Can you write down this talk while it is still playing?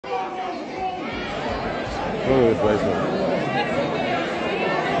No inspiration.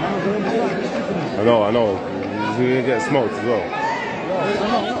 I know. He's gonna get smoked as well.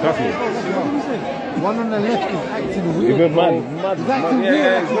 Trust me. One on the left is acting weird. He's been mad.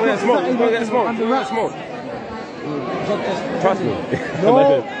 Yeah, he's gonna get smoked. He's gonna get smoked. Trust me. No.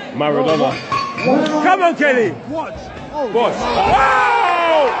 Maradona. Come on, Kelly. Watch. Boss.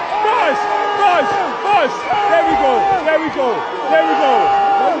 Wow! Boss! There we go.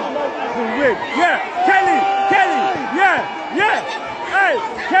 Yeah, Kelly! Yeah! Hey,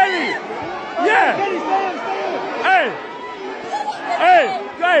 Kelly! Yeah!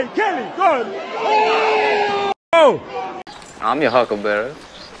 Hey, Kelly, go on! Oh! I'm your huckleberry.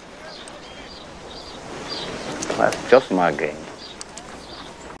 That's just my game.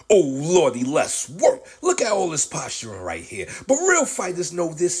 Oh, Lordy, less work. Look at all this posturing right here. But real fighters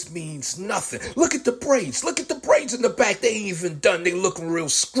know this means nothing. Look at the braids. Look at the braids in the back. They ain't even done. They looking real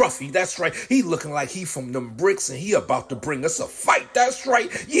scruffy. That's right. He looking like he from them bricks and he about to bring us a fight. That's right.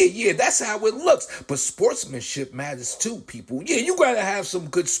 Yeah, that's how it looks. But sportsmanship matters too, people. Yeah, you gotta have some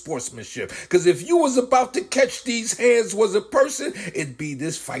good sportsmanship. Because if you was about to catch these hands was a person, it'd be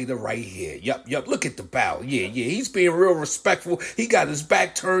this fighter right here. Yup. Look at the bow. Yeah. He's being real respectful. He got his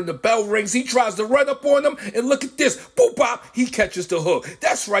back turned. The bell rings. He tries to run up on him. And look at this. Boop, bop. He catches the hook.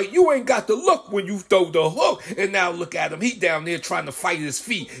 That's right. You ain't got the look when you throw the hook. And now look at him. He down there trying to fight his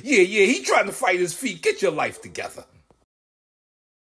feet. Yeah. He trying to fight his feet. Get your life together.